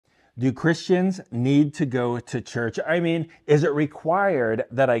Do Christians need to go to church? I mean, is it required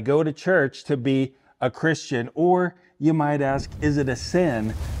that I go to church to be a Christian? Or you might ask, is it a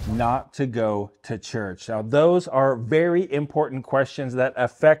sin not to go to church? Now, those are very important questions that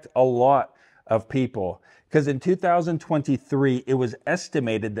affect a lot of people. Because in 2023, it was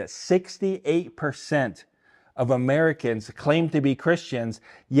estimated that 68% of Americans claim to be Christians,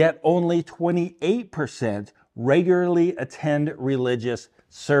 yet only 28% regularly attend religious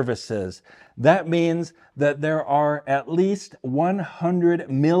services. That means that there are at least 100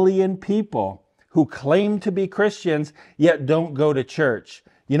 million people who claim to be Christians, yet don't go to church.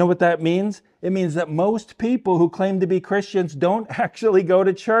 You know what that means? It means that most people who claim to be Christians don't actually go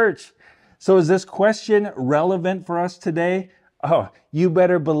to church. So is this question relevant for us today? Oh, you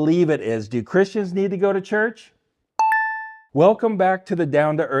better believe it is. Do Christians need to go to church? Welcome back to the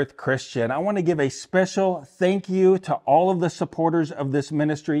Down to Earth Christian. I want to give a special thank you to all of the supporters of this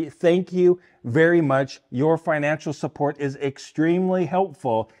ministry. Thank you very much. Your financial support is extremely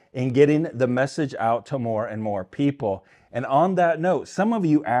helpful in getting the message out to more and more people. And on that note, some of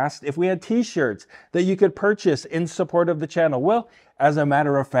you asked if we had t-shirts that you could purchase in support of the channel. Well, as a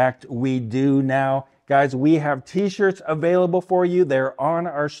matter of fact, we do now. Guys, we have t-shirts available for you. They're on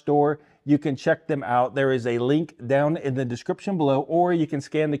our store. You can check them out. There is a link down in the description below, or you can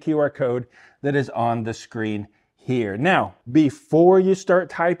scan the QR code that is on the screen here. Now, before you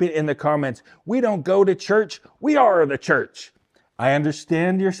start typing in the comments, we don't go to church, we are the church. I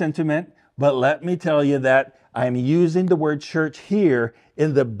understand your sentiment, but let me tell you that I'm using the word church here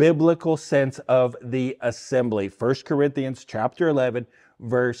in the biblical sense of the assembly. 1 Corinthians chapter 11,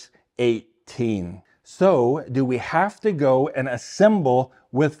 verse 18. So, do we have to go and assemble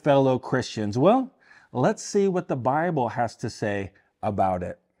with fellow Christians? Well, let's see what the Bible has to say about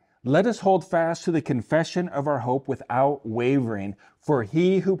it. Let us hold fast to the confession of our hope without wavering, for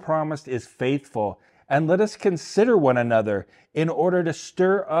he who promised is faithful. And let us consider one another in order to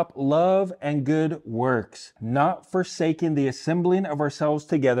stir up love and good works, not forsaking the assembling of ourselves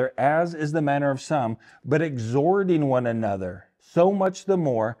together, as is the manner of some, but exhorting one another, so much the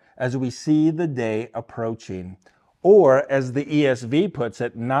more as we see the day approaching. Or, as the ESV puts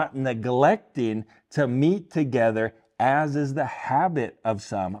it, not neglecting to meet together, as is the habit of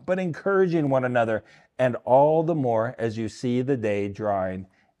some, but encouraging one another, and all the more as you see the day drawing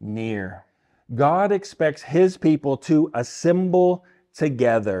near. God expects his people to assemble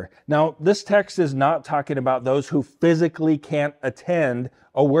together. Now, this text is not talking about those who physically can't attend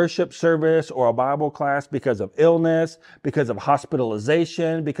a worship service or a Bible class because of illness, because of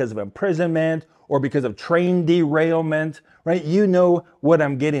hospitalization, because of imprisonment, or because of train derailment, right? You know what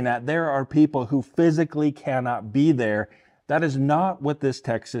I'm getting at. There are people who physically cannot be there. That is not what this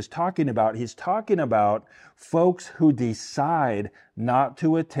text is talking about. He's talking about folks who decide not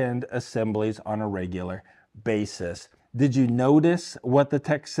to attend assemblies on a regular basis. Did you notice what the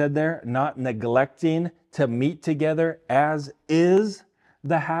text said there? Not neglecting to meet together, as is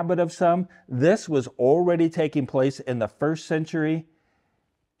the habit of some. This was already taking place in the first century,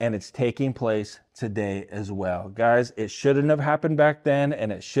 and it's taking place today as well. Guys, it shouldn't have happened back then,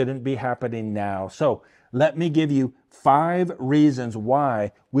 and it shouldn't be happening now. So let me give you 5 reasons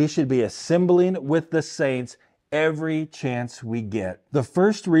why we should be assembling with the saints every chance we get. The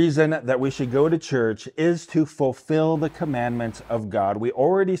first reason that we should go to church is to fulfill the commandments of God. We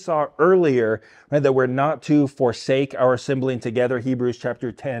already saw earlier, right, that we're not to forsake our assembling together, Hebrews chapter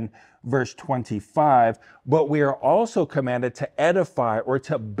 10, verse 25, but we are also commanded to edify or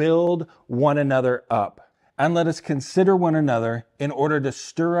to build one another up. And let us consider one another in order to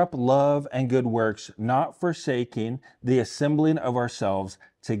stir up love and good works, not forsaking the assembling of ourselves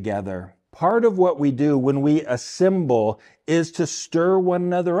together. Part of what we do when we assemble is to stir one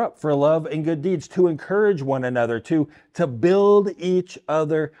another up for love and good deeds, to encourage one another, to build each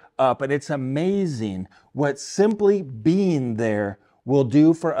other up. And it's amazing what simply being there will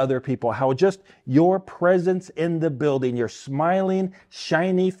do for other people, how just your presence in the building, your smiling,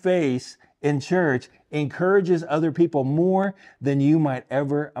 shiny face in church encourages other people more than you might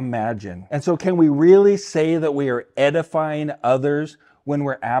ever imagine. And so can we really say that we are edifying others when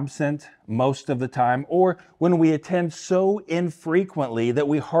we're absent most of the time, or when we attend so infrequently that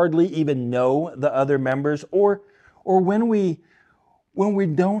we hardly even know the other members, or when we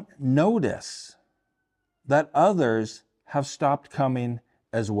don't notice that others have stopped coming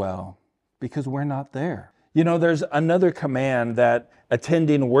as well because we're not there? You know, there's another command that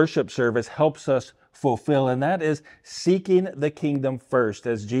attending worship service helps us fulfill, and that is seeking the kingdom first.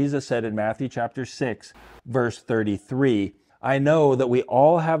 As Jesus said in Matthew chapter 6, verse 33, I know that we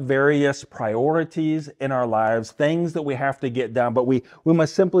all have various priorities in our lives, things that we have to get done, but we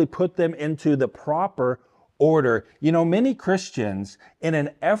must simply put them into the proper order. You know, many Christians, in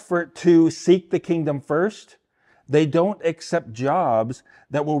an effort to seek the kingdom first, they don't accept jobs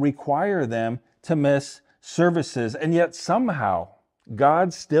that will require them to miss services. And yet somehow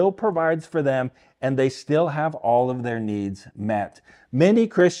God still provides for them and they still have all of their needs met. Many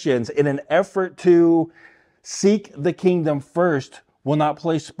Christians, in an effort to seek the kingdom first, will not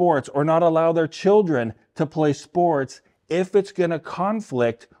play sports or not allow their children to play sports if it's going to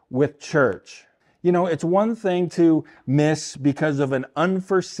conflict with church. You know, it's one thing to miss because of an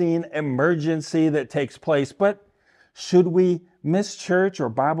unforeseen emergency that takes place, but should we miss church or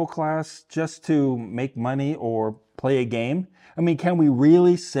Bible class just to make money or play a game? I mean, can we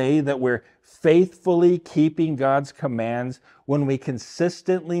really say that we're faithfully keeping God's commands when we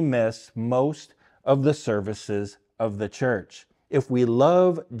consistently miss most of the services of the church? If we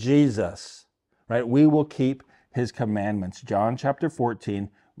love Jesus, right, we will keep his commandments. John chapter 14,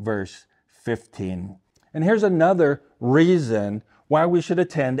 verse 15. And here's another reason why we should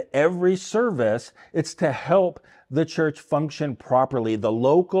attend every service. It's to help the church function properly. The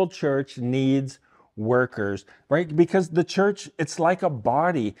local church needs workers, right? Because the church, it's like a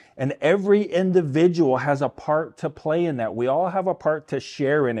body, and every individual has a part to play in that. We all have a part to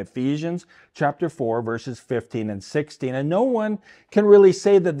share in. Ephesians chapter 4, verses 15 and 16. And no one can really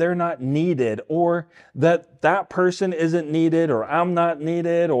say that they're not needed, or that that person isn't needed, or I'm not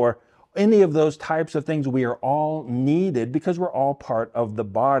needed, or any of those types of things. We are all needed because we're all part of the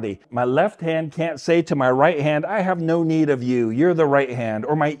body. My left hand can't say to my right hand, I have no need of you, you're the right hand.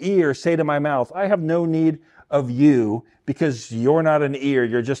 Or my ear say to my mouth, I have no need of you because you're not an ear,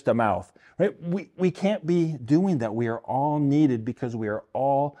 you're just a mouth. Right? We can't be doing that. We are all needed because we are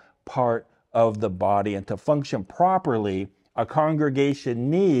all part of the body. And to function properly, a congregation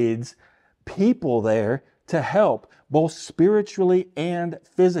needs people there to help, both spiritually and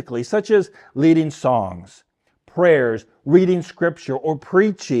physically, such as leading songs, prayers, reading scripture, or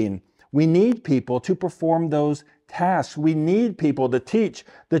preaching. We need people to perform those tasks. We need people to teach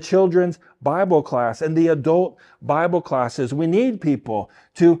the children's Bible class and the adult Bible classes. We need people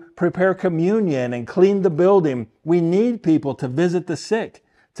to prepare communion and clean the building. We need people to visit the sick,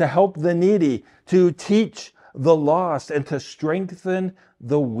 to help the needy, to teach the lost, and to strengthen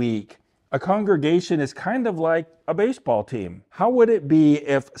the weak. A congregation is kind of like a baseball team. How would it be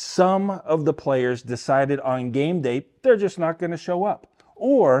if some of the players decided on game day they're just not going to show up,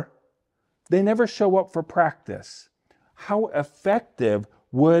 or they never show up for practice? How effective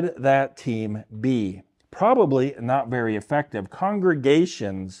would that team be? Probably not very effective.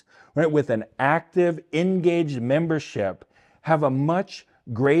 Congregations, right, with an active, engaged membership have a much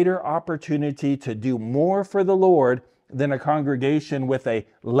greater opportunity to do more for the Lord than a congregation with a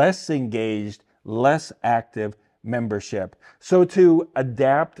less engaged, less active membership. So to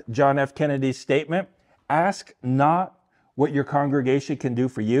adapt John F. Kennedy's statement, ask not what your congregation can do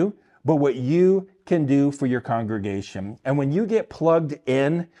for you, but what you can do for your congregation. And when you get plugged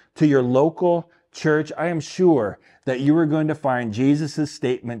in to your local church, I am sure that you are going to find Jesus'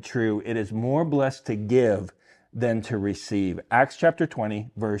 statement true. It is more blessed to give than to receive. Acts chapter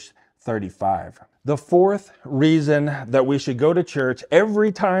 20, verse 35. The fourth reason that we should go to church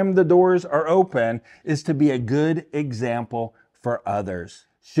every time the doors are open is to be a good example for others.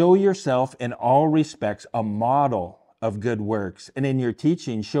 Show yourself in all respects a model of good works, and in your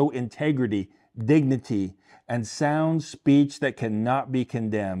teaching show integrity, dignity, and sound speech that cannot be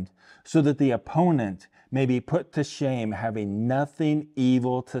condemned, so that the opponent may be put to shame, having nothing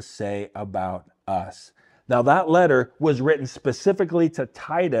evil to say about us. Now, that letter was written specifically to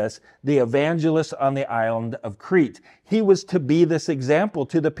Titus, the evangelist on the island of Crete. He was to be this example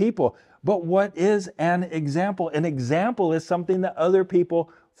to the people. But what is an example? An example is something that other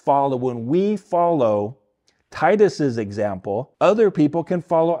people follow. When we follow Titus's example, other people can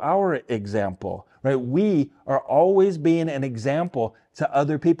follow our example, right? We are always being an example to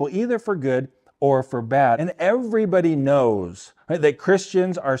other people, either for good or for bad. And everybody knows, right, that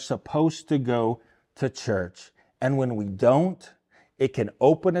Christians are supposed to go to church. And when we don't, it can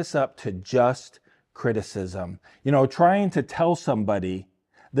open us up to just criticism. You know, trying to tell somebody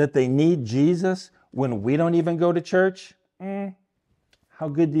that they need Jesus when we don't even go to church, how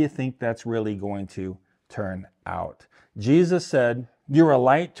good do you think that's really going to turn out? Jesus said, "You're a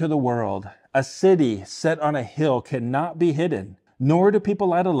light to the world. A city set on a hill cannot be hidden. Nor do people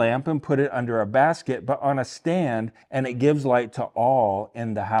light a lamp and put it under a basket, but on a stand, and it gives light to all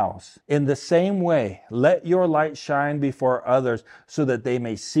in the house. In the same way, let your light shine before others, so that they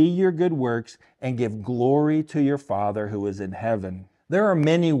may see your good works and give glory to your Father who is in heaven. There are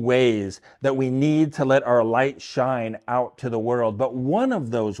many ways that we need to let our light shine out to the world, but one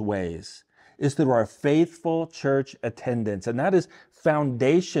of those ways is through our faithful church attendance, and that is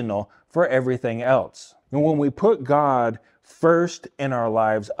foundational for everything else. And when we put God first in our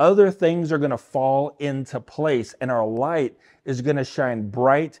lives, other things are going to fall into place, and our light is going to shine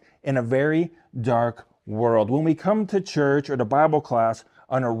bright in a very dark world. When we come to church or to Bible class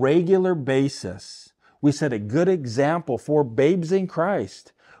on a regular basis, we set a good example for babes in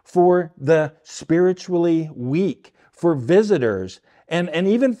Christ, for the spiritually weak, for visitors, and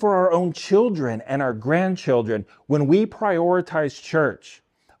even for our own children and our grandchildren. When we prioritize church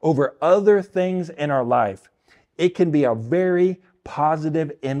over other things in our life, it can be a very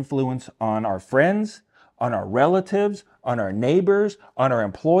positive influence on our friends, on our relatives, on our neighbors, on our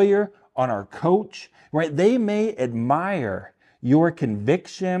employer, on our coach, right? They may admire your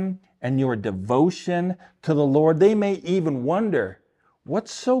conviction and your devotion to the Lord. They may even wonder,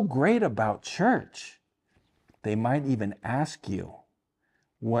 what's so great about church? They might even ask you,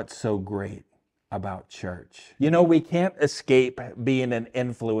 what's so great about church? You know, we can't escape being an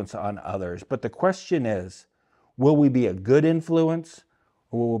influence on others, but the question is, will we be a good influence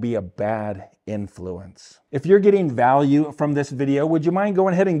or will we be a bad influence? If you're getting value from this video, would you mind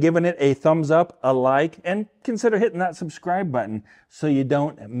going ahead and giving it a thumbs up, a like, and consider hitting that subscribe button so you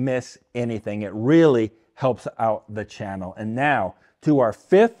don't miss anything. It really helps out the channel. And now to our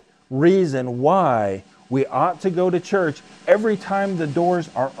fifth reason why we ought to go to church every time the doors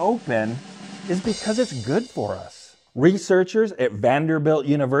are open is because it's good for us. Researchers at Vanderbilt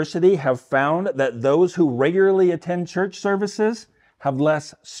University have found that those who regularly attend church services have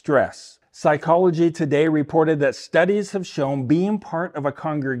less stress. Psychology Today reported that studies have shown being part of a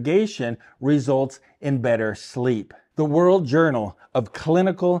congregation results in better sleep. The World Journal of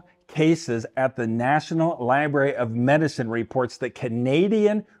Clinical Cases at the National Library of Medicine reports that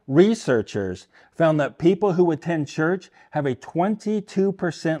Canadian researchers found that people who attend church have a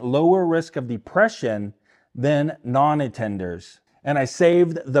 22% lower risk of depression than non-attenders. And I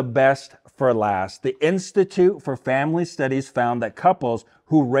saved the best for last. The Institute for Family Studies found that couples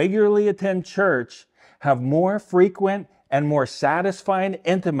who regularly attend church have more frequent and more satisfying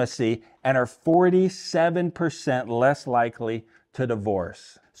intimacy and are 47% less likely to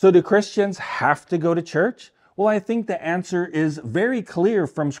divorce. So do Christians have to go to church? Well, I think the answer is very clear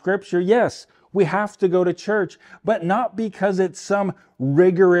from Scripture. Yes, we have to go to church, but not because it's some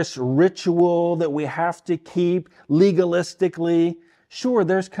rigorous ritual that we have to keep legalistically. Sure,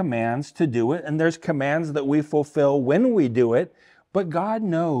 there's commands to do it, and there's commands that we fulfill when we do it, but God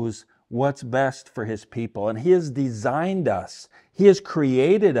knows what's best for His people, and He has designed us. He has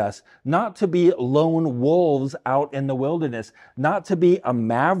created us not to be lone wolves out in the wilderness, not to be a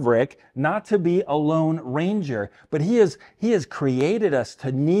maverick, not to be a lone ranger, but He has created us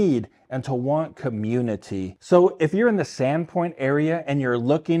to need and to want community. So if you're in the Sandpoint area and you're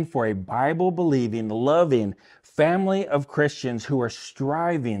looking for a Bible-believing, loving family of Christians who are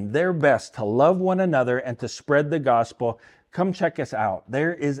striving their best to love one another and to spread the gospel, come check us out.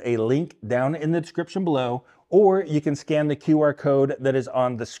 There is a link down in the description below, or you can scan the QR code that is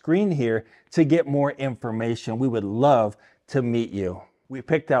on the screen here to get more information. We would love to meet you. We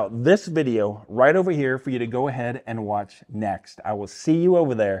picked out this video right over here for you to go ahead and watch next. I will see you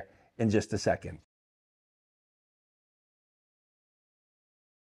over there in just a second.